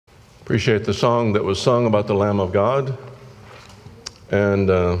Appreciate the song that was sung about the Lamb of God. And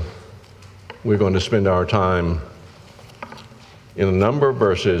we're going to spend our time in a number of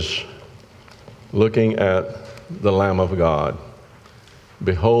verses looking at the Lamb of God,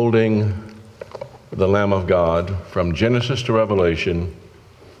 beholding the Lamb of God from Genesis to Revelation,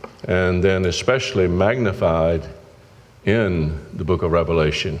 and then especially magnified in the book of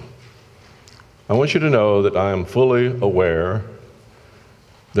Revelation. I want you to know that I am fully aware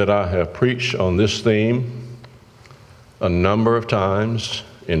that I have preached on this theme a number of times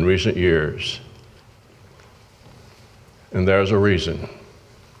in recent years. And there's a reason.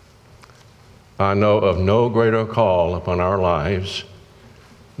 I know of no greater call upon our lives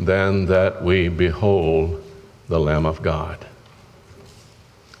than that we behold the Lamb of God.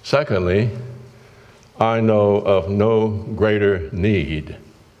 Secondly, I know of no greater need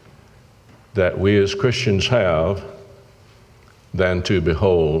that we as Christians have than to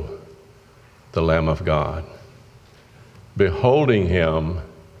behold the Lamb of God. Beholding him,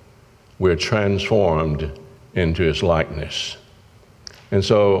 we're transformed into his likeness. And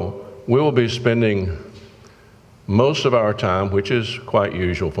so we will be spending most of our time, which is quite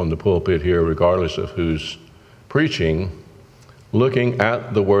usual from the pulpit here, regardless of who's preaching, looking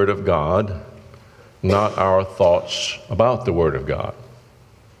at the Word of God, not our thoughts about the Word of God.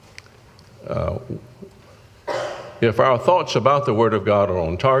 If our thoughts about the Word of God are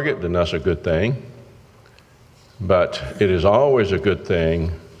on target, then that's a good thing. But it is always a good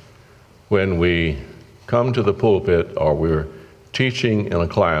thing when we come to the pulpit or we're teaching in a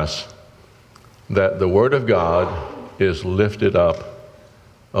class that the Word of God is lifted up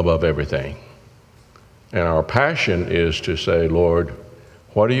above everything. And our passion is to say, Lord,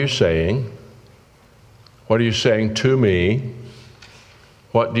 what are you saying? What are you saying to me?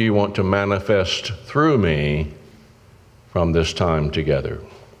 What do you want to manifest through me from this time together?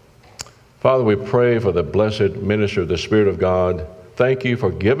 Father, we pray for the blessed minister of the Spirit of God. Thank you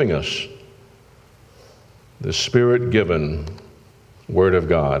for giving us the Spirit-given Word of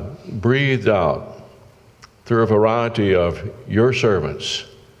God, breathed out through a variety of your servants,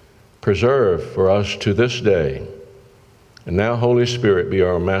 preserved for us to this day. And now, Holy Spirit, be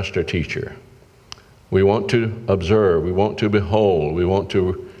our master teacher. We want to observe, we want to behold, we want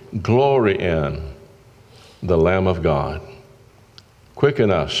to glory in the Lamb of God. Quicken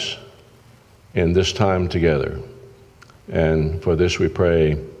us in this time together. And for this we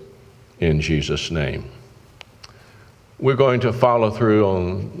pray in Jesus' name. We're going to follow through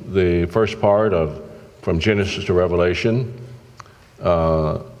on the first part of from Genesis to Revelation.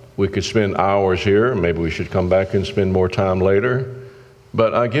 We could spend hours here. Maybe we should come back and spend more time later.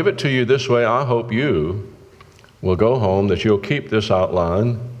 But I give it to you this way. I hope you will go home, that you'll keep this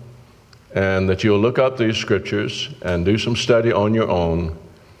outline, and that you'll look up these scriptures and do some study on your own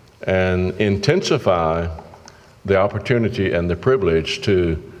and intensify the opportunity and the privilege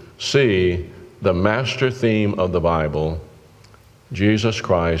to see the master theme of the Bible, Jesus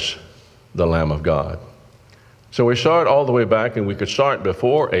Christ, the Lamb of God. So we start all the way back, and we could start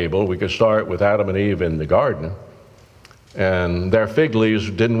before Abel. We could start with Adam and Eve in the garden, and their fig leaves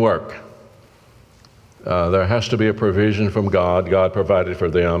didn't work. There has to be a provision from God. God provided for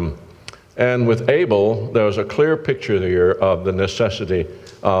them. And with Abel, there was a clear picture here of the necessity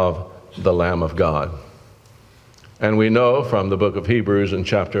of the Lamb of God. And we know from the book of Hebrews in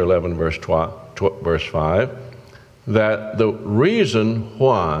chapter 11, verse 5, that the reason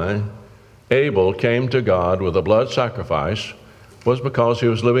why Abel came to God with a blood sacrifice was because he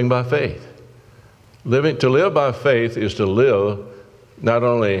was living by faith. To live by faith is to live not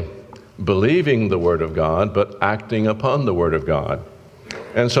only believing the Word of God, but acting upon the Word of God.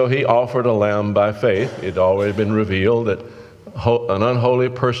 And so he offered a lamb by faith. It had already been revealed that an unholy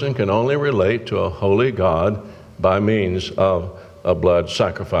person can only relate to a holy God by means of a blood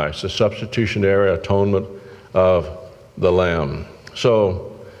sacrifice, the substitutionary atonement of the Lamb.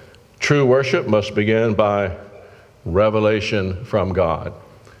 So true worship must begin by revelation from God.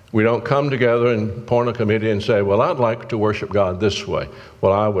 We don't come together and form a committee and say, well, I'd like to worship God this way.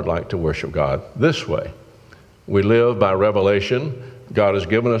 Well, I would like to worship God this way. We live by revelation. God has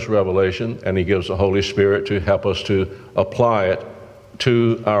given us revelation, and he gives the Holy Spirit to help us to apply it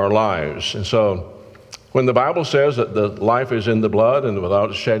to our lives. And so when the Bible says that the life is in the blood, and without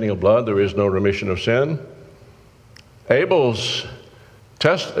the shedding of blood there is no remission of sin, Abel's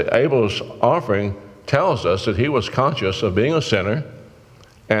offering tells us that he was conscious of being a sinner,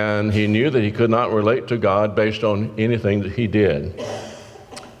 and he knew that he could not relate to God based on anything that he did.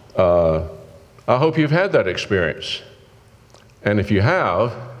 I hope you've had that experience. And if you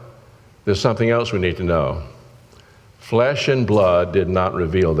have, there's something else we need to know. Flesh and blood did not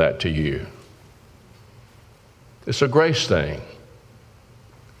reveal that to you. It's a grace thing.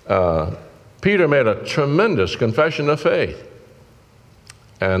 Peter made a tremendous confession of faith.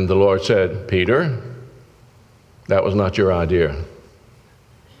 And the Lord said, Peter, that was not your idea.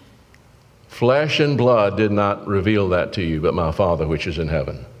 Flesh and blood did not reveal that to you, but my Father which is in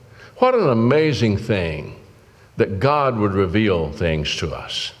heaven. What an amazing thing that God would reveal things to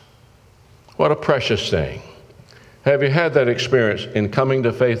us. What a precious thing. Have you had that experience in coming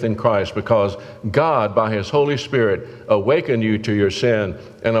to faith in Christ because God, by His Holy Spirit, awakened you to your sin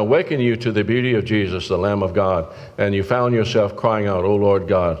and awakened you to the beauty of Jesus, the Lamb of God, and you found yourself crying out, "Oh Lord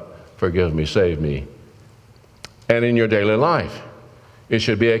God, forgive me, save me." And in your daily life, it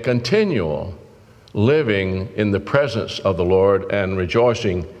should be a continual living in the presence of the Lord and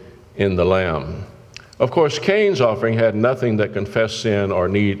rejoicing in the Lamb. Of course, Cain's offering had nothing that confessed sin or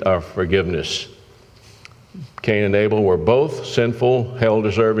need our forgiveness. Cain and Abel were both sinful,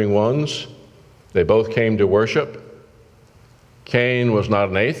 hell-deserving ones. They both came to worship. Cain was not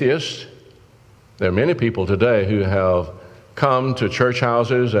an atheist. There are many people today who have come to church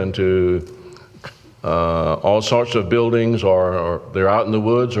houses and to all sorts of buildings, or they're out in the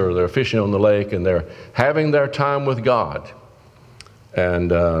woods, or they're fishing on the lake, and they're having their time with God.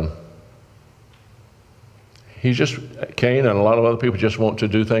 And Cain and a lot of other people just want to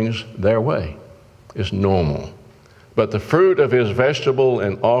do things their way. It's normal. But the fruit of his vegetable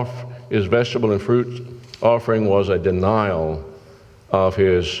and fruit offering was a denial of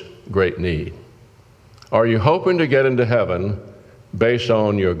his great need. Are you hoping to get into heaven based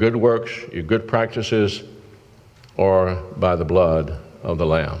on your good works, your good practices, or by the blood of the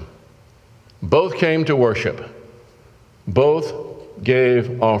Lamb? Both came to worship. Both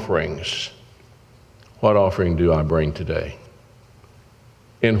gave offerings. What offering do I bring today?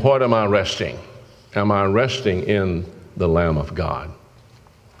 In what am I resting? Am I resting in the Lamb of God?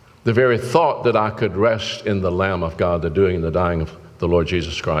 The very thought that I could rest in the Lamb of God, the doing and the dying of the Lord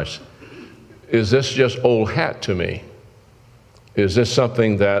Jesus Christ. Is this just old hat to me? Is this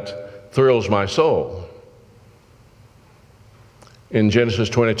something that thrills my soul? In Genesis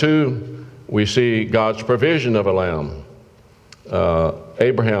 22, we see God's provision of a lamb.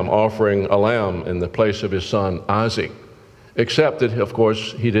 Abraham offering a lamb in the place of his son Isaac, except that, of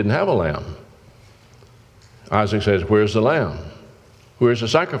course, he didn't have a lamb. Isaac says, "Where's the lamb? Where's the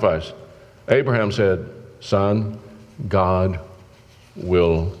sacrifice?" Abraham said, "Son, God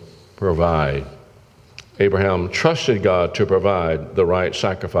will provide." Abraham trusted God to provide the right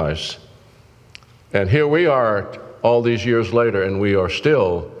sacrifice. And here we are all these years later, and we are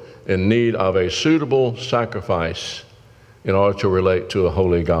still in need of a suitable sacrifice in order to relate to a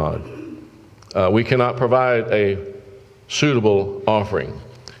holy God. We cannot provide a suitable offering.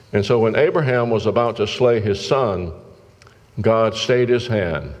 And so when Abraham was about to slay his son, God stayed his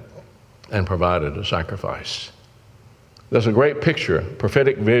hand and provided a sacrifice. There's a great picture,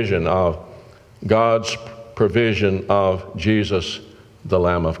 prophetic vision of God's provision of Jesus, the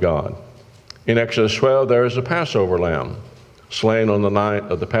Lamb of God. In Exodus 12, there is a Passover lamb slain on the night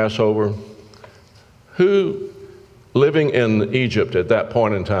of the Passover. Who, living in Egypt at that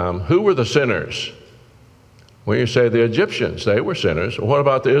point in time, who were the sinners? When you say the Egyptians, they were sinners. What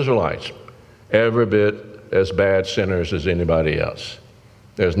about the Israelites? Every bit as bad sinners as anybody else.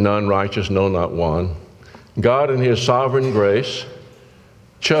 There's none righteous, no, not one. God in His sovereign grace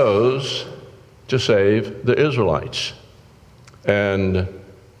chose to save the Israelites. But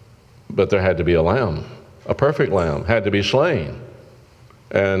there had to be a lamb, a perfect lamb, had to be slain.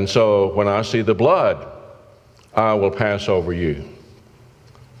 And so when I see the blood, I will pass over you.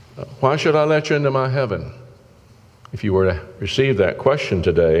 Why should I let you into my heaven? If you were to receive that question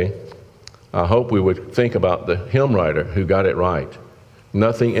today, I hope we would think about the hymn writer who got it right.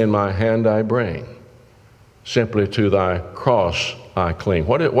 Nothing in my hand I bring, simply to thy cross I cling.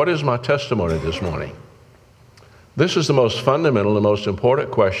 What is my testimony this morning? This is the most fundamental, the most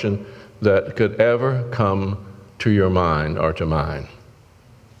important question that could ever come to your mind or to mine.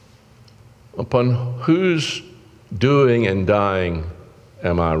 Upon whose doing and dying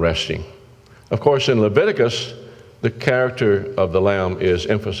am I resting? Of course, in Leviticus, the character of the lamb is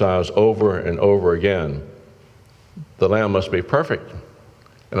emphasized over and over again. The lamb must be perfect.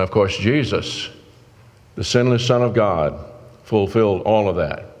 And of course, Jesus, the sinless Son of God, fulfilled all of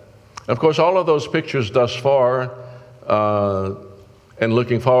that. Of course, all of those pictures thus far, and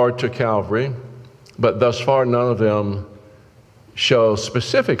looking forward to Calvary, but thus far none of them show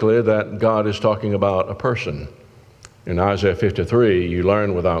specifically that God is talking about a person. In Isaiah 53, you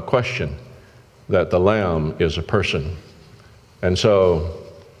learn without question that the Lamb is a person. And so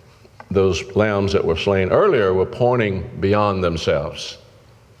those lambs that were slain earlier were pointing beyond themselves.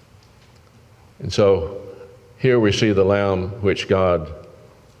 And so here we see the lamb which God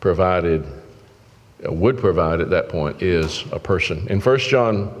provided, would provide at that point, is a person. In 1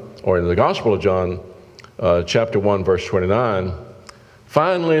 John, or in the Gospel of John, chapter 1, verse 29,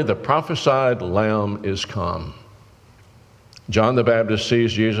 finally the prophesied lamb is come. John the Baptist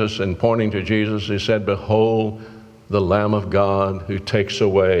sees Jesus, and pointing to Jesus, he said, behold, the Lamb of God who takes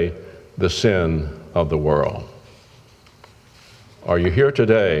away the sin of the world. Are you here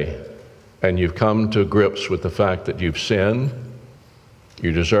today and you've come to grips with the fact that you've sinned,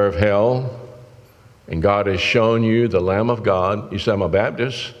 you deserve hell, and God has shown you the Lamb of God? You say, I'm a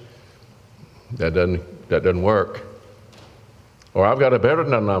Baptist. That doesn't work. Or I've got a better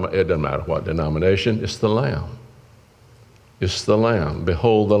denomination. It doesn't matter what denomination. It's the Lamb. It's the Lamb.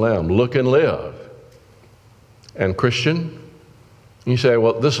 Behold the Lamb. Look and live. And Christian, you say,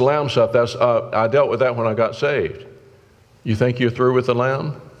 well, this lamb stuff, I dealt with that when I got saved. You think you're through with the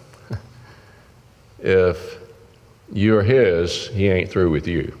Lamb? If you're his, he ain't through with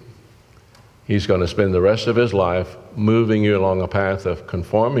you. He's going to spend the rest of his life moving you along a path of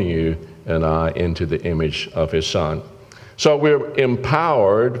conforming you and I into the image of his Son. So we're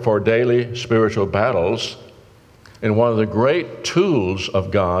empowered for daily spiritual battles. And one of the great tools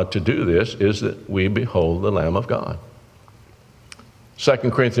of God to do this is that we behold the Lamb of God.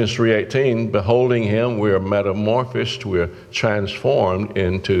 2 Corinthians 3:18, beholding him, we are metamorphosed, we are transformed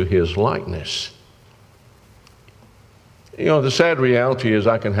into his likeness. You know, the sad reality is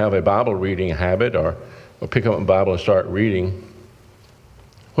I can have a Bible reading habit or pick up a Bible and start reading.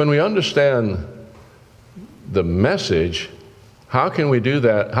 When we understand the message, how can we do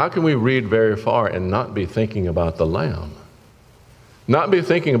that? How can we read very far and not be thinking about the Lamb? Not be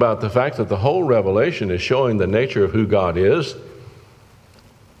thinking about the fact that the whole Revelation is showing the nature of who God is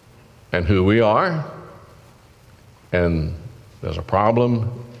and who we are. And there's a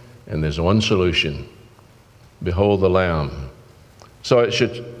problem and there's one solution. Behold the Lamb. So it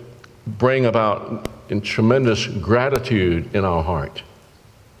should bring about tremendous gratitude in our heart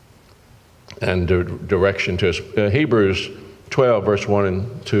and direction to us. Hebrews 12, verse 1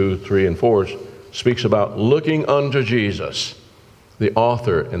 and 2, 3, and 4 speaks about looking unto Jesus, the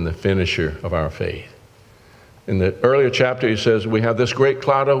author and the finisher of our faith. In the earlier chapter, he says, we have this great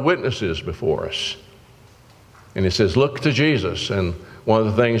cloud of witnesses before us. And he says, look to Jesus. And one of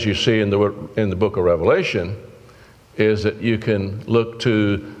the things you see in the book of Revelation is that you can look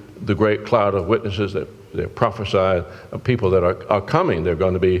to the great cloud of witnesses that prophesy of people that are coming. They're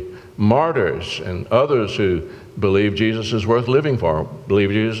going to be martyrs and others who believe Jesus is worth living for,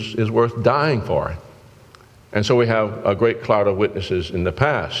 believe Jesus is worth dying for. And so we have a great cloud of witnesses in the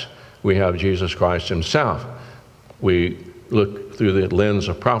past. We have Jesus Christ himself. We look through the lens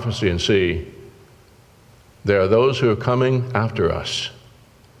of prophecy and see there are those who are coming after us.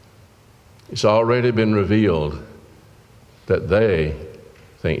 It's already been revealed that they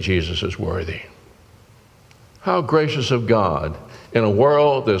think Jesus is worthy. How gracious of God in a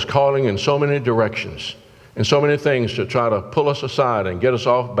world that's calling in so many directions and so many things to try to pull us aside and get us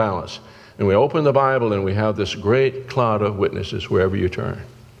off balance. And we open the Bible and we have this great cloud of witnesses wherever you turn.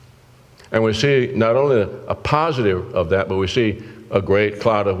 And we see not only a positive of that, but we see a great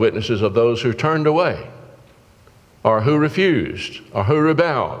cloud of witnesses of those who turned away or who refused or who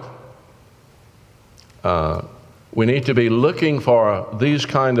rebelled. We need to be looking for these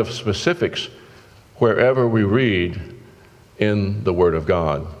kind of specifics wherever we read in the Word of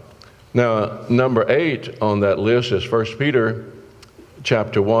God. Now, number 8 on that list is 1 Peter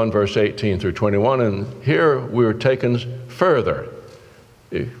chapter 1, verse 18 through 21. And here we're taken further.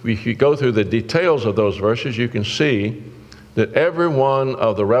 If you go through the details of those verses, you can see that every one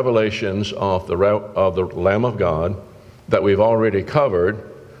of the revelations of the Lamb of God that we've already covered,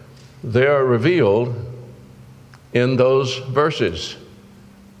 they are revealed in those verses.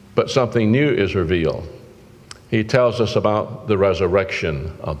 But something new is revealed. He tells us about the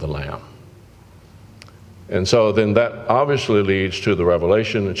resurrection of the Lamb. And so then that obviously leads to the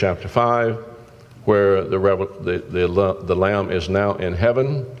Revelation in chapter 5, where the Lamb is now in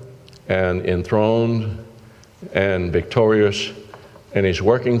heaven and enthroned and victorious, and he's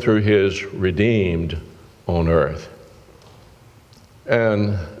working through his redeemed on earth.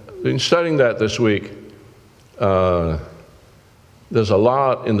 And in studying that this week, there's a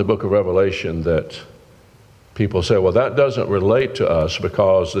lot in the book of Revelation that people say, well, that doesn't relate to us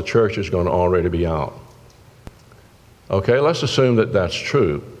because the church is going to already be out. Okay, let's assume that that's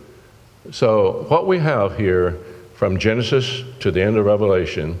true. So what we have here from Genesis to the end of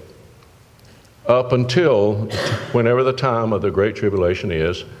Revelation, up until whenever the time of the Great Tribulation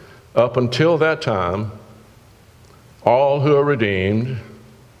is, Up until that time, all who are redeemed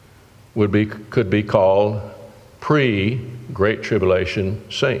could be called pre-Great Tribulation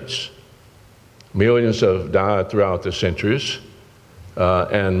saints. Millions have died throughout the centuries,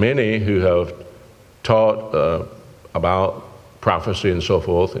 and many who have taught about prophecy and so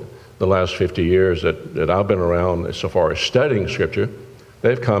forth the last 50 years that I've been around so far as studying Scripture,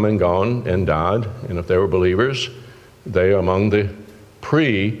 they've come and gone and died, and if they were believers, they are among the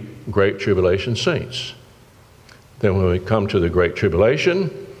pre-Great Tribulation saints. Then when we come to the Great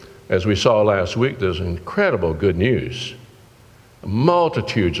Tribulation, as we saw last week, there's incredible good news.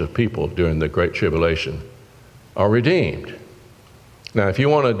 Multitudes of people during the Great Tribulation are redeemed. Now, if you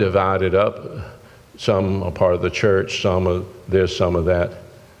want to divide it up, some are part of the church, some of this, some of that,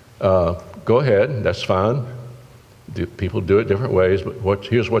 go ahead, that's fine. People do it different ways, but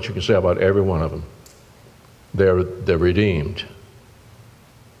here's what you can say about every one of them. They're redeemed,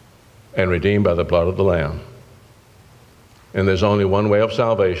 and redeemed by the blood of the Lamb. And there's only one way of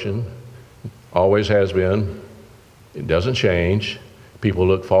salvation, always has been. It doesn't change. People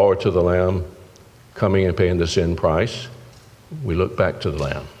look forward to the Lamb coming and paying the sin price. We look back to the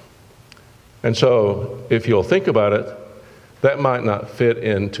Lamb. And so, if you'll think about it, that might not fit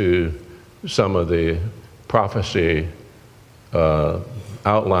into some of the prophecy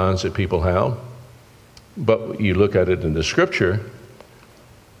outlines that people have, but you look at it in the Scripture,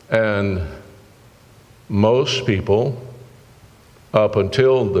 and most people, up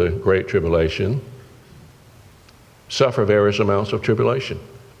until the Great Tribulation, suffer various amounts of tribulation.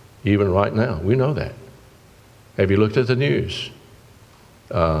 Even right now, we know that. Have you looked at the news?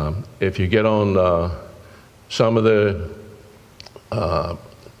 If you get on some of the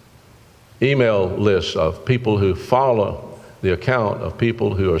email lists of people who follow the account of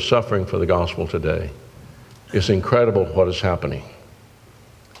people who are suffering for the gospel today, it's incredible what is happening.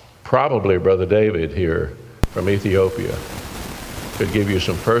 Probably Brother David here from Ethiopia could give you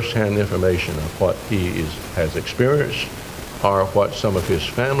some first-hand information of what he has experienced or what some of his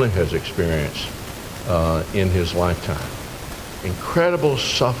family has experienced in his lifetime. Incredible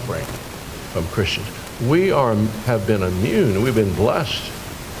suffering from Christians. We have been immune. We've been blessed.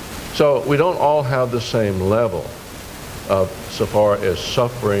 So we don't all have the same level of, so far as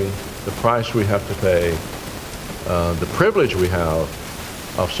suffering, the price we have to pay, the privilege we have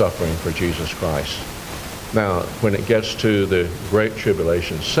of suffering for Jesus Christ. Now, when it gets to the Great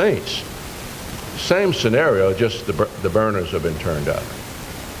Tribulation saints, same scenario, just the burners have been turned up.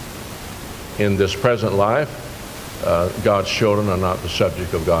 In this present life, God's children are not the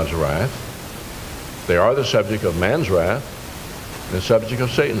subject of God's wrath. They are the subject of man's wrath and the subject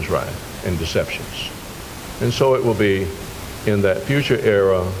of Satan's wrath and deceptions. And so it will be in that future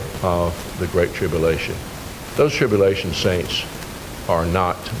era of the Great Tribulation. Those tribulation saints are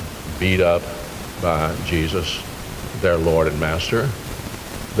not beat up by Jesus, their Lord and Master.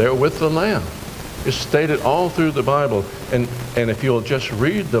 They're with the Lamb. It's stated all through the Bible. And if you'll just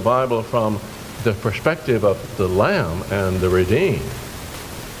read the Bible from the perspective of the Lamb and the redeemed,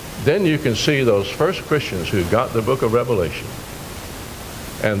 then you can see those first Christians who got the book of Revelation.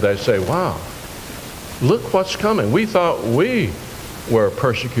 And they say, wow, look what's coming. We thought we were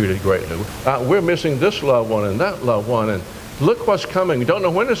persecuted greatly. We're missing this loved one and that loved one, and look what's coming. We don't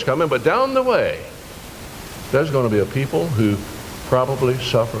know when it's coming, but down the way, there's going to be a people who probably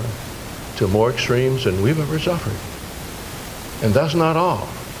suffer to more extremes than we've ever suffered. And that's not all.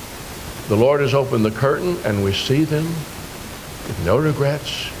 The Lord has opened the curtain, and we see them with no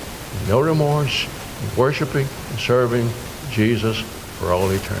regrets, no remorse, worshiping and serving Jesus for all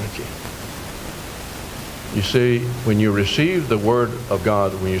eternity. You see, when you receive the Word of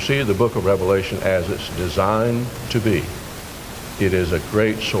God, when you see the book of Revelation as it's designed to be, it is a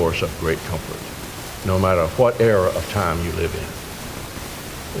great source of great comfort, no matter what era of time you live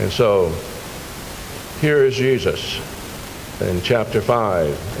in. And so, here is Jesus in chapter 5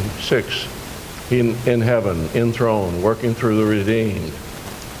 and 6, in heaven, enthroned, working through the redeemed,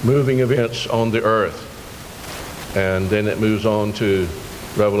 moving events on the earth. And then it moves on to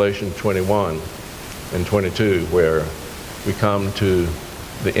Revelation 21 and 22, where we come to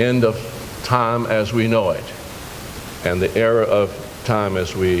the end of time as we know it, and the era of time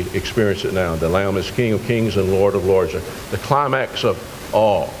as we experience it now. The Lamb is King of Kings and Lord of Lords, the climax of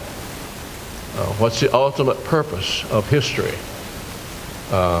all. What's the ultimate purpose of history?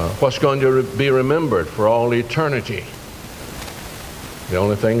 What's going to be remembered for all eternity? The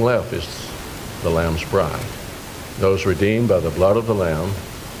only thing left is the Lamb's bride, those redeemed by the blood of the Lamb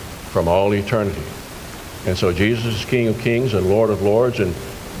from all eternity. And so Jesus is King of Kings and Lord of Lords, and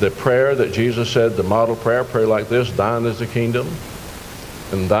the prayer that Jesus said, the model prayer, pray like this, thine is the kingdom.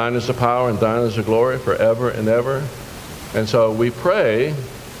 And thine is the power and thine is the glory forever and ever. And so we pray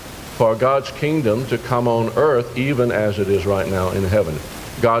for God's kingdom to come on earth even as it is right now in heaven.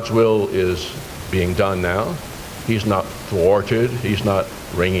 God's will is being done now. He's not thwarted. He's not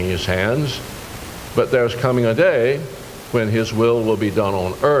wringing his hands. But there's coming a day when his will be done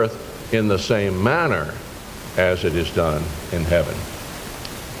on earth in the same manner as it is done in heaven.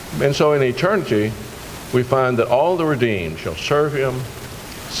 And so in eternity, we find that all the redeemed shall serve him,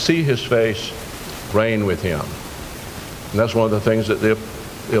 see his face, reign with him. And that's one of the things that the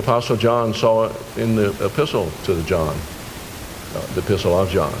Apostle John saw in the epistle to John, the epistle of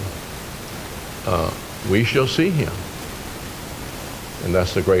John. We shall see him. And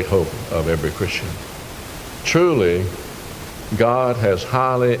that's the great hope of every Christian. Truly, God has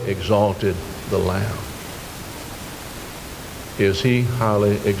highly exalted the Lamb. Is he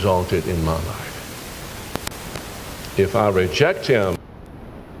highly exalted in my life? If I reject him,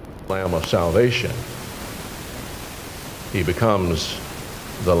 Lamb of salvation, he becomes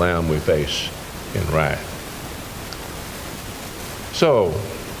the Lamb we face in wrath. So,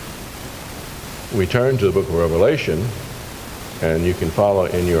 we turn to the book of Revelation, and you can follow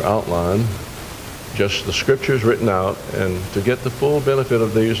in your outline just the scriptures written out, and to get the full benefit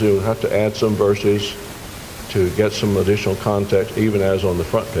of these, you'll have to add some verses to get some additional context, even as on the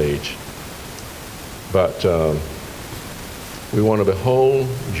front page. But we want to behold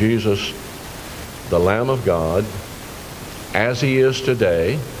Jesus, the Lamb of God, as he is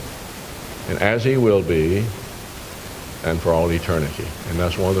today, and as he will be, and for all eternity. And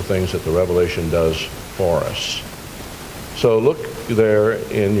that's one of the things that the Revelation does for us. So look there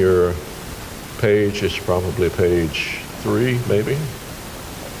in your page, it's probably page 3, maybe,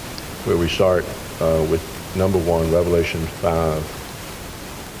 where we start with number 1, Revelation 5,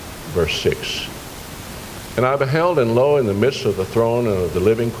 verse 6. And I beheld, and lo, in the midst of the throne and of the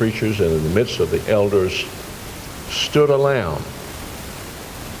living creatures, and in the midst of the elders, stood a lamb,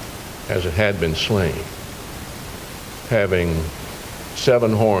 as it had been slain, having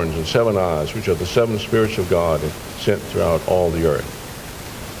 7 horns and 7 eyes, which are the 7 spirits of God sent throughout all the earth.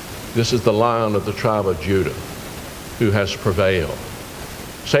 This is the Lion of the tribe of Judah, who has prevailed.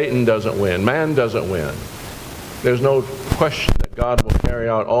 Satan doesn't win. Man doesn't win. There's no question that God will carry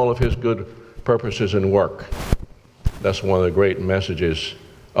out all of his good purposes and work. That's one of the great messages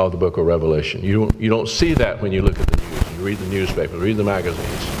of the book of Revelation. You don't see that when you look at the news. You read the newspaper, read the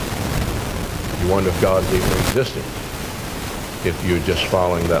magazines. You wonder if God's even existing, if you're just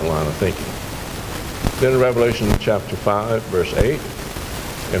following that line of thinking. Then in Revelation chapter 5, verse 8,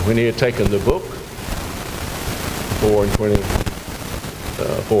 and when he had taken the book, 4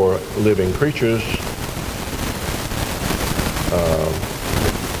 living creatures,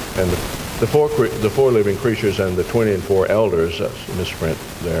 and the four living creatures and the 24 elders, that's a misprint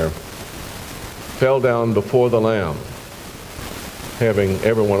there, fell down before the Lamb, having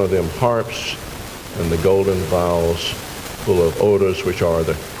every one of them harps and the golden vials full of odors, which are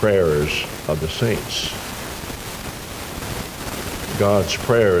the prayers of the saints. God's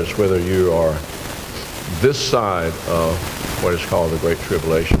prayers, whether you are this side of what is called the Great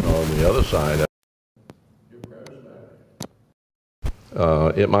Tribulation or on the other side,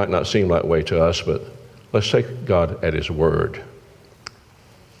 it might not seem that way to us, but let's take God at his word.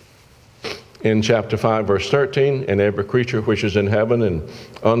 In chapter 5, verse 13, and every creature which is in heaven and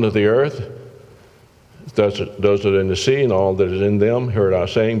under the earth, those that are in the sea and all that is in them, heard our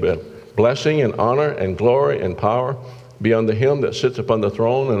saying, but blessing and honor and glory and power be unto him that sits upon the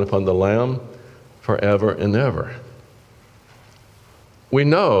throne and upon the Lamb forever and ever. We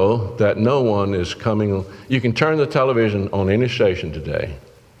know that no one is coming. You can turn the television on any station today,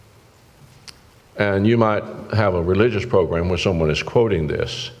 and you might have a religious program where someone is quoting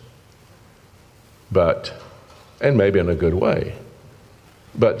this, and maybe in a good way.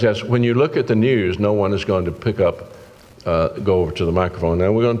 But just when you look at the news, no one is going to pick up, go over to the microphone.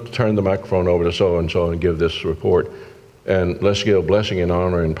 Now we're going to turn the microphone over to so-and-so and give this report, and let's give blessing and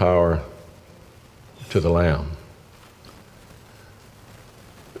honor and power to the Lamb.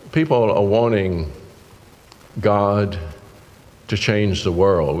 People are wanting God to change the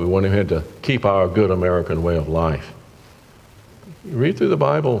world. We want him to keep our good American way of life. You read through the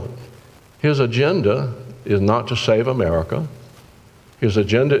Bible, his agenda is not to save America. His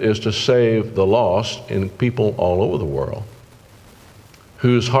agenda is to save the lost in people all over the world,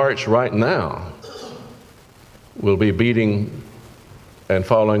 whose hearts right now will be beating and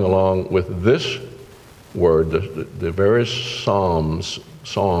following along with this word, the various songs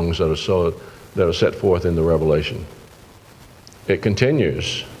that are set forth in the Revelation. It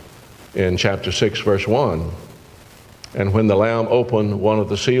continues in chapter 6, verse 1. And when the Lamb opened one of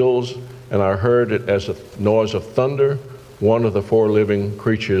the seals, and I heard it as a noise of thunder, one of the four living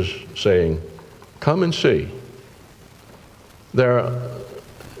creatures saying, "Come and see." There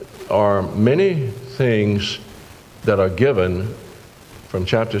are many things that are given from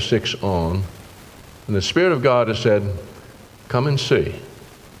chapter 6 on, and the Spirit of God has said, "Come and see."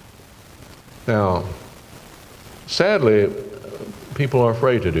 Now, sadly, people are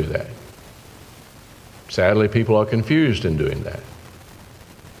afraid to do that. Sadly, people are confused in doing that.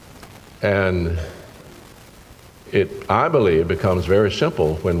 And I believe, becomes very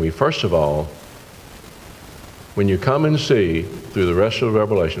simple when we, first of all, when you come and see through the rest of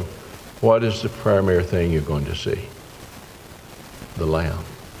Revelation, what is the primary thing you're going to see? The Lamb.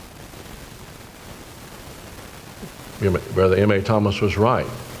 Brother M.A. Thomas was right.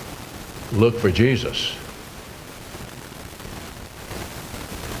 Look for Jesus.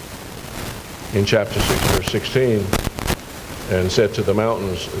 In chapter 6, verse 16, and said to the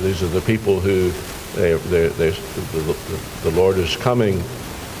mountains, these are the people who, the Lord is coming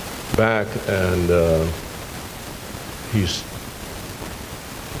back, and he's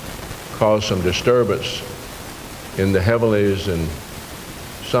caused some disturbance in the heavenlies, and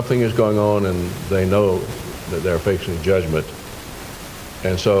something is going on, and they know that they're facing judgment.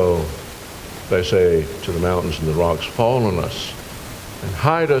 And so they say to the mountains and the rocks, "Fall on us and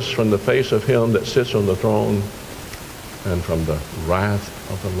hide us from the face of him that sits on the throne and from the wrath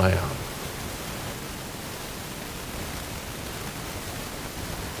of the Lamb."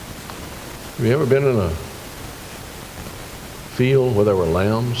 Have you ever been in a field where there were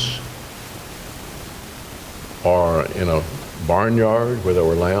lambs? Or in a barnyard where there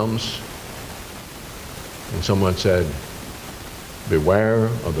were lambs? And someone said, "Beware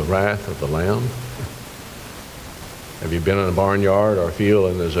of the wrath of the Lamb." Have you been in a barnyard or a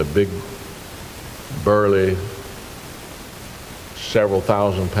field and there's a big, burly, several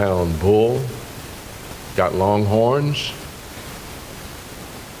thousand-pound bull, got long horns?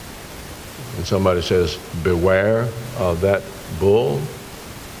 And somebody says, "Beware of that bull."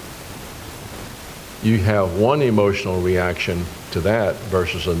 You have one emotional reaction to that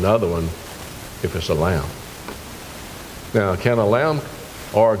versus another one if it's a lamb. Now, can a lamb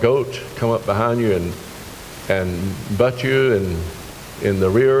or a goat come up behind you and butt you in the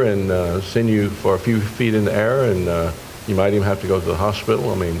rear and send you for a few feet in the air, and you might even have to go to the hospital?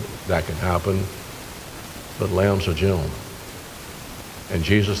 I mean, that can happen. But lambs are gentle. And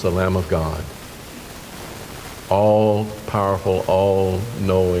Jesus, the Lamb of God, all-powerful,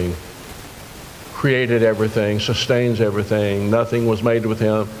 all-knowing, created everything, sustains everything. Nothing was made with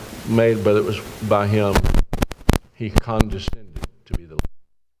him, but it was by him. He condescended to be the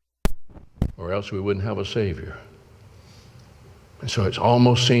Lamb, or else we wouldn't have a Savior. And so it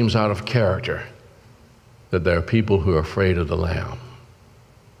almost seems out of character that there are people who are afraid of the Lamb.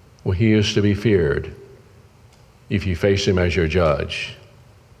 Well, he is to be feared if you face him as your judge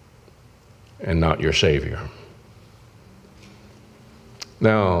and not your Savior.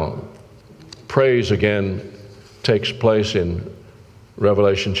 Now, praise again takes place in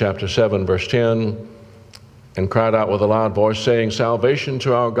Revelation chapter 7, verse 10, "And cried out with a loud voice, saying, Salvation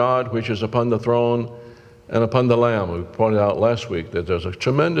to our God, which is upon the throne and upon the Lamb." We pointed out last week that there's a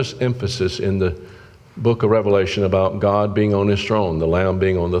tremendous emphasis in the book of Revelation about God being on his throne, the Lamb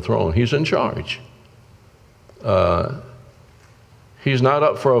being on the throne. He's in charge. He's not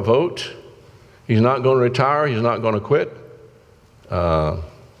up for a vote. He's not going to retire. He's not going to quit.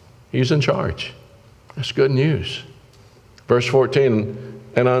 He's in charge. That's good news. Verse 14,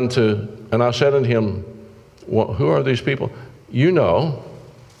 and I said unto him, well, who are these people? You know.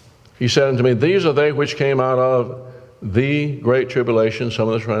 He said unto me, these are they which came out of the great tribulation. Some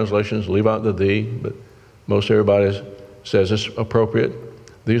of the translations leave out the "the," but most everybody says it's appropriate.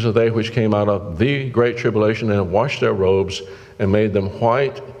 These are they which came out of the great tribulation and have washed their robes and made them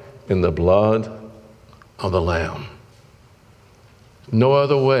white in the blood of the Lamb. No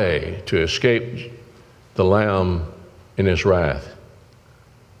other way to escape the Lamb in his wrath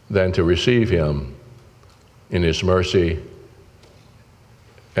than to receive him in his mercy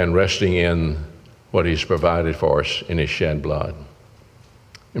and resting in what he's provided for us in his shed blood.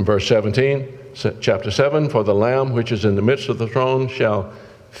 In verse 17, chapter 7, for the Lamb which is in the midst of the throne shall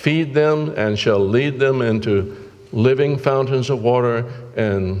feed them and shall lead them into living fountains of water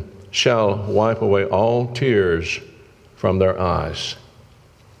and shall wipe away all tears from their eyes.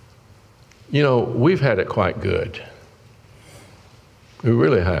 You know, we've had it quite good. We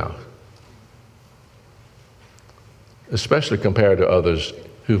really have. Especially compared to others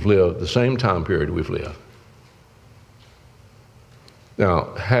who've lived the same time period we've lived.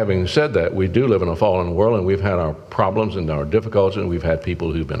 Now, having said that, we do live in a fallen world, and we've had our problems and our difficulties, and we've had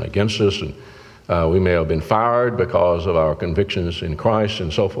people who've been against us, and we may have been fired because of our convictions in Christ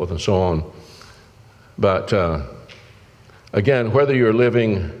and so forth and so on. But again, whether you're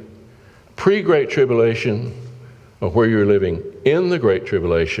living pre-Great Tribulation or where you're living in the Great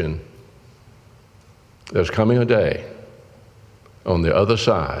Tribulation, there's coming a day on the other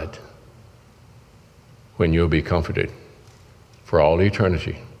side when you'll be comforted for all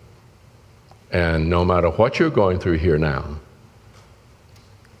eternity. And no matter what you're going through here now,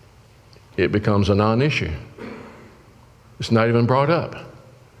 it becomes a non-issue. It's not even brought up.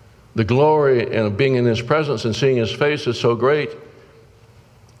 The glory of being in His presence and seeing His face is so great.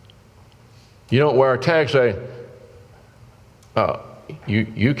 You don't wear a tag say,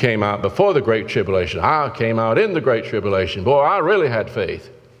 you came out before the Great Tribulation. I came out in the Great Tribulation. Boy, I really had faith.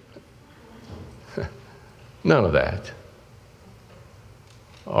 None of that.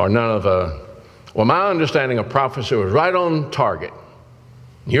 Or none of well, my understanding of prophecy was right on target.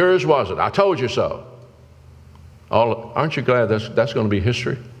 Yours wasn't. I told you so. Aren't you glad that's going to be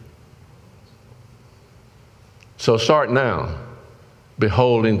history? So start now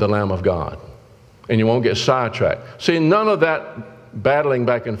beholding the Lamb of God, and you won't get sidetracked. See, none of that battling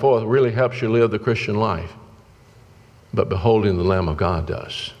back and forth really helps you live the Christian life, but beholding the Lamb of God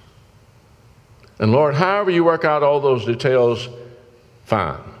does. And Lord, however you work out all those details,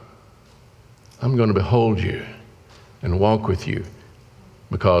 fine. I'm going to behold you and walk with you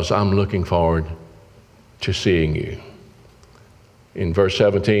because I'm looking forward to seeing you. In verse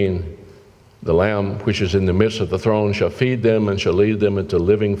 17, the Lamb which is in the midst of the throne shall feed them and shall lead them into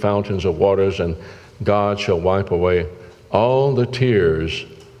living fountains of waters, and God shall wipe away all the tears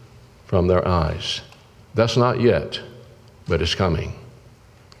from their eyes. That's not yet, but it's coming.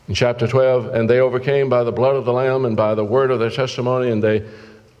 In chapter 12, and they overcame by the blood of the Lamb and by the word of their testimony, and they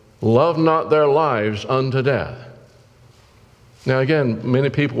loved not their lives unto death. Now again, many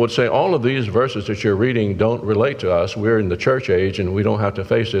people would say all of these verses that you're reading don't relate to us. We're in the church age and we don't have to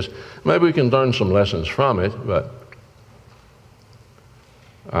face this. Maybe we can learn some lessons from it, but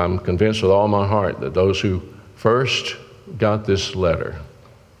I'm convinced with all my heart that those who first got this letter,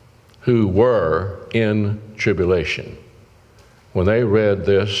 who were in tribulation, when they read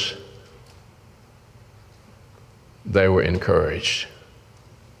this, they were encouraged.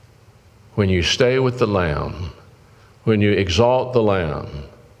 When you stay with the Lamb, when you exalt the Lamb,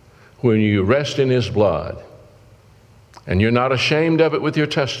 when you rest in His blood, and you're not ashamed of it with your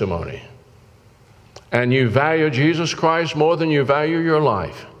testimony, and you value Jesus Christ more than you value your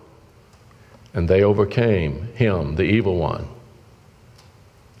life, and they overcame him, the evil one,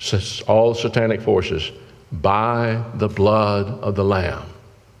 all satanic forces, by the blood of the Lamb,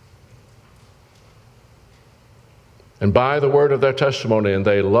 and by the word of their testimony, and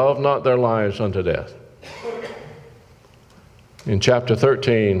they loved not their lives unto death. In chapter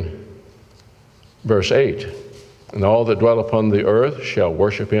 13, verse 8, and all that dwell upon the earth shall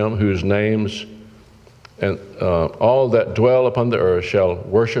worship him, whose names, and all that dwell upon the earth shall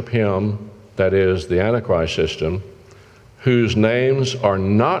worship him, that is the Antichrist system, whose names are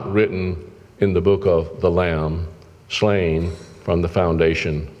not written in the book of the Lamb, slain from the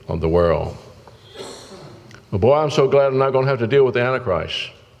foundation of the world. Well, boy, I'm so glad I'm not going to have to deal with the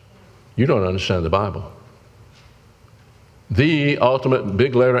Antichrist. You don't understand the Bible. The ultimate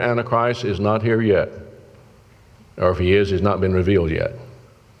big letter Antichrist is not here yet. Or if he is, he's not been revealed yet.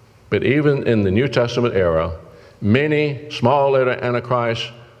 But even in the New Testament era, many small letter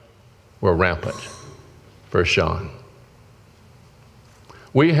Antichrists were rampant. 1 John.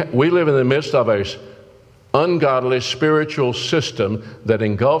 We live in the midst of an ungodly spiritual system that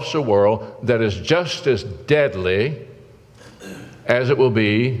engulfs a world that is just as deadly as it will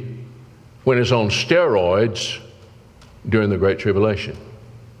be when it's on steroids during the Great Tribulation.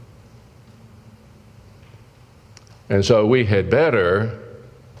 And so we had better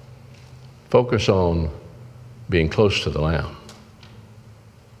focus on being close to the Lamb.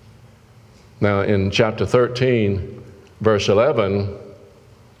 Now in chapter 13, verse 11,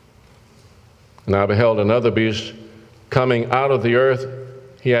 and I beheld another beast coming out of the earth.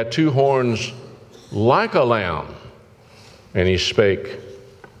 He had two horns like a lamb, and he spake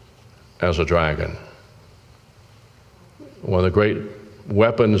as a dragon. One of the great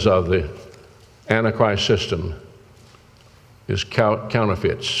weapons of the Antichrist system is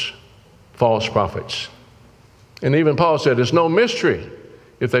counterfeits, false prophets. And even Paul said, it's no mystery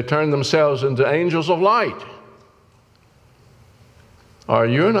if they turn themselves into angels of light. Are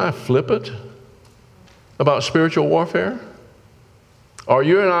you and I flippant about spiritual warfare? Are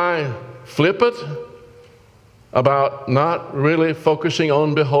you and I flippant about not really focusing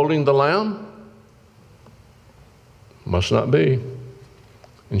on beholding the Lamb? Must not be.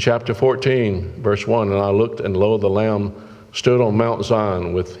 In chapter 14, verse 1, and I looked, and lo, the Lamb stood on Mount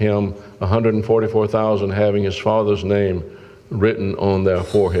Zion, with him 144,000 having his Father's name written on their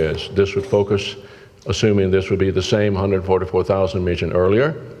foreheads. This would focus, assuming this would be the same 144,000 mentioned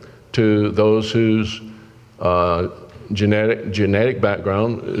earlier, to those whose genetic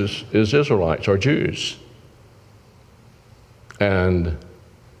background is Israelites or Jews. And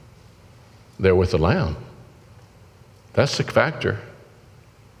they're with the Lamb. That's the factor.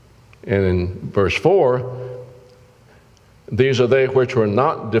 And in verse 4, these are they which were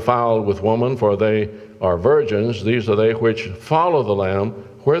not defiled with woman, for they are virgins. These are they which follow the Lamb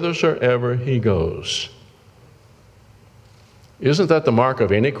whithersoever he goes. Isn't that the mark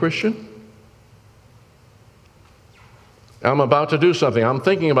of any Christian? I'm about to do something. I'm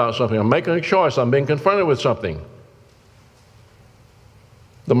thinking about something. I'm making a choice. I'm being confronted with something.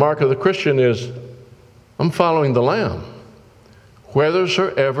 The mark of the Christian is, I'm following the Lamb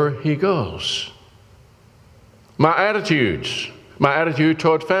whithersoever he goes. My attitudes, my attitude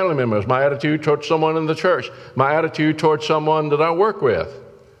toward family members, my attitude toward someone in the church, my attitude toward someone that I work with,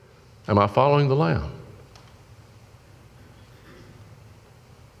 am I following the Lamb?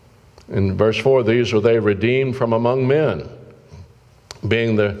 In verse 4, these are they redeemed from among men,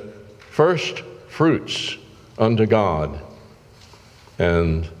 being the first fruits unto God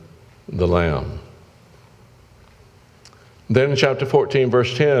and the Lamb. Then in chapter 14,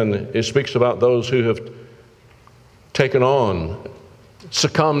 verse 10, it speaks about those who have taken on,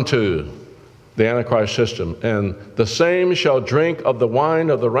 succumbed to the Antichrist system. And the same shall drink of the wine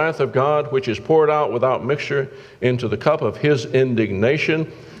of the wrath of God, which is poured out without mixture into the cup of his indignation.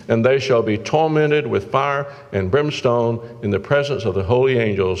 And they shall be tormented with fire and brimstone in the presence of the holy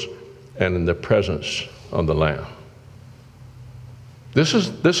angels and in the presence of the Lamb. This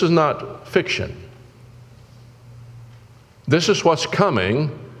is not fiction. This is what's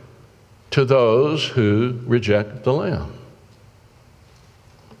coming to those who reject the Lamb.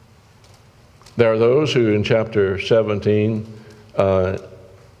 There are those who in chapter 17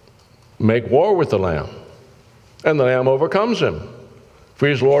 make war with the Lamb, and the Lamb overcomes him. For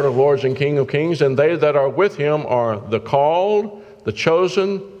he is Lord of lords and King of kings, and they that are with him are the called, the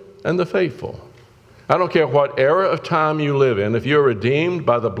chosen, and the faithful. I don't care what era of time you live in. If you're redeemed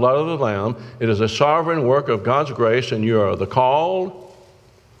by the blood of the Lamb, it is a sovereign work of God's grace, and you are the called,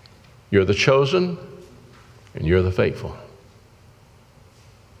 you're the chosen, and you're the faithful.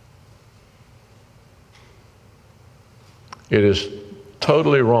 It is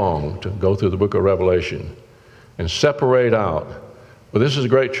totally wrong to go through the book of Revelation and separate out, well, this is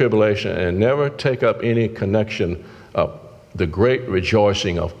great tribulation, and never take up any connection of the great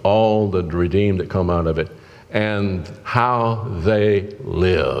rejoicing of all the redeemed that come out of it and how they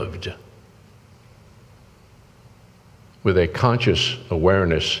lived with a conscious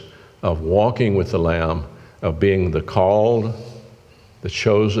awareness of walking with the Lamb, of being the called, the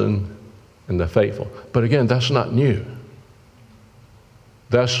chosen, and the faithful. But again, that's not new.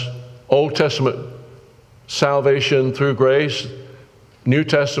 That's Old Testament salvation through grace, New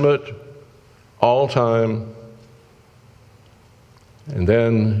Testament, all time. And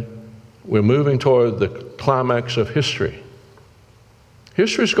then we're moving toward the climax of history.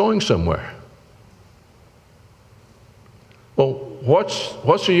 History's going somewhere. Well,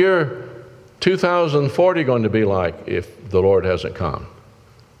 what's the year 2040 going to be like if the Lord hasn't come?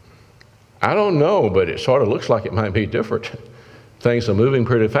 I don't know, but it sort of looks like it might be different. Things are moving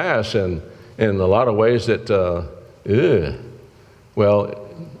pretty fast, and in a lot of ways that, well,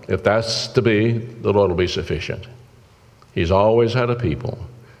 if that's to be, the Lord will be sufficient. He's always had a people.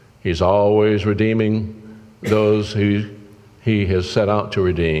 He's always redeeming those who he has set out to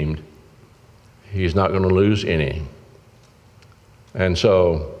redeem. He's not going to lose any. And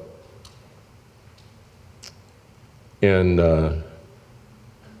so, in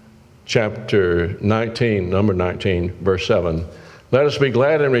chapter 19, number 19, verse 7, let us be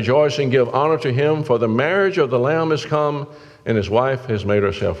glad and rejoice and give honor to him, for the marriage of the Lamb is come, and his wife has made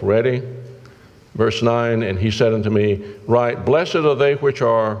herself ready. Verse 9, and he said unto me, write, blessed are they which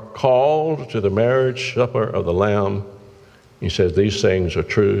are called to the marriage supper of the Lamb. He says, these things are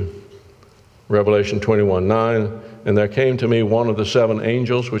true. Revelation 21:9, and there came to me one of the seven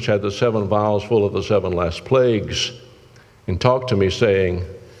angels, which had the seven vials full of the seven last plagues, and talked to me, saying,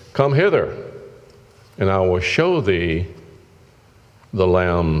 come hither, and I will show thee the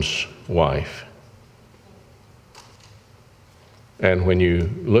Lamb's wife. And when you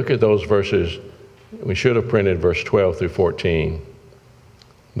look at those verses, we should have printed verse 12 through 14.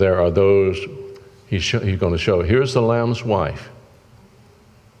 There are those, he's going to show, here's the Lamb's wife,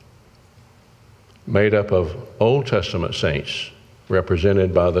 made up of Old Testament saints,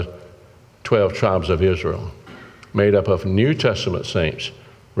 represented by the 12 tribes of Israel, made up of New Testament saints,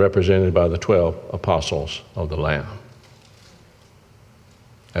 represented by the 12 apostles of the Lamb.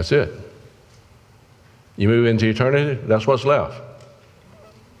 That's it. You move into eternity, that's what's left.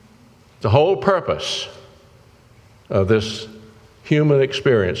 The whole purpose of this human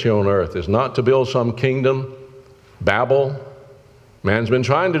experience here on earth is not to build some kingdom, Babel. Man's been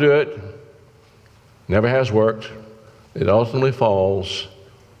trying to do it, never has worked. It ultimately falls,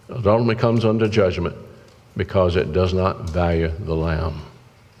 it ultimately comes under judgment because it does not value the Lamb.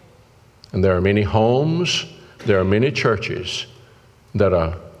 And there are many homes, there are many churches that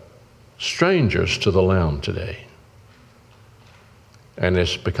are strangers to the Lamb today. And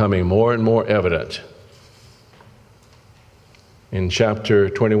it's becoming more and more evident. In chapter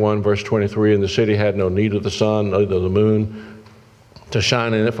 21, verse 23, and the city had no need of the sun, neither the moon to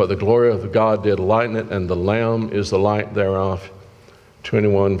shine in it, for the glory of God did lighten it, and the Lamb is the light thereof.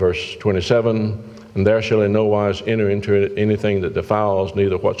 21, verse 27, and there shall in no wise enter into it anything that defiles,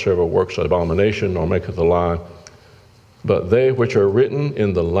 neither whatsoever works abomination, nor maketh a lie, but they which are written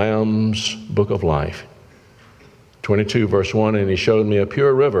in the Lamb's book of life. 22, verse 1, and he showed me a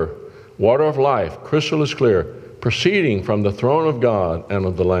pure river, water of life, crystal as clear, proceeding from the throne of God and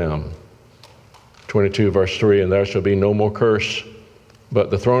of the Lamb. 22, verse 3, and there shall be no more curse,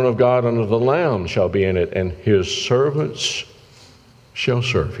 but the throne of God and of the Lamb shall be in it, and his servants shall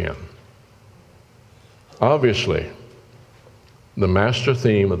serve him. Obviously, the master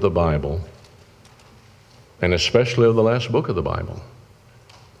theme of the Bible, and especially of the last book of the Bible,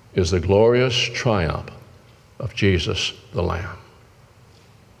 is the glorious triumph of Jesus the Lamb.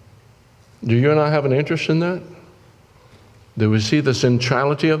 Do you and I have an interest in that? Do we see the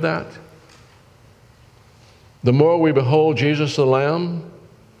centrality of that? The more we behold Jesus the Lamb,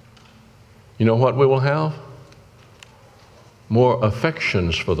 you know what we will have? More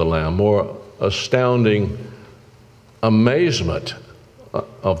affections for the Lamb, more astounding amazement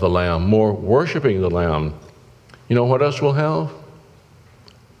of the Lamb, more worshiping the Lamb. You know what else we'll have?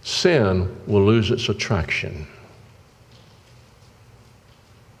 Sin will lose its attraction.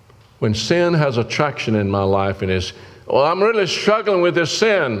 When sin has attraction in my life and is, well, I'm really struggling with this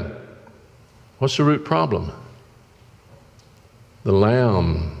sin, what's the root problem? The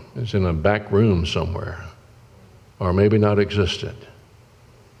Lamb is in a back room somewhere, or maybe not existent,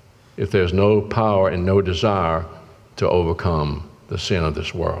 if there's no power and no desire to overcome the sin of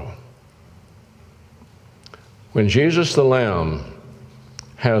this world. When Jesus the Lamb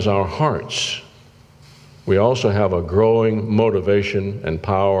has our hearts, we also have a growing motivation and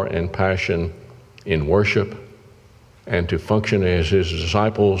power and passion in worship and to function as his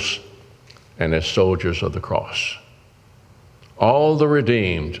disciples and as soldiers of the cross. All the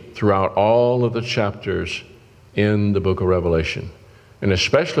redeemed throughout all of the chapters in the book of Revelation, and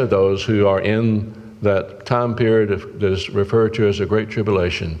especially those who are in that time period that is referred to as the Great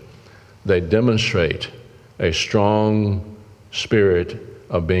Tribulation, they demonstrate a strong spirit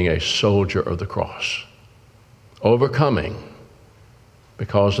of being a soldier of the cross, overcoming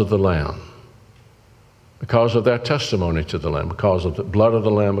because of the Lamb, because of their testimony to the Lamb, because of the blood of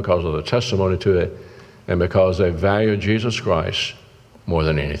the Lamb, because of the testimony to it, and because they value Jesus Christ more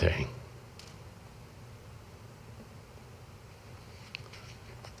than anything.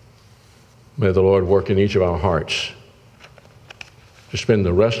 May the Lord work in each of our hearts to spend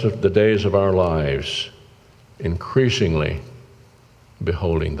the rest of the days of our lives increasingly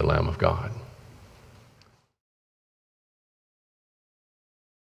beholding the Lamb of God.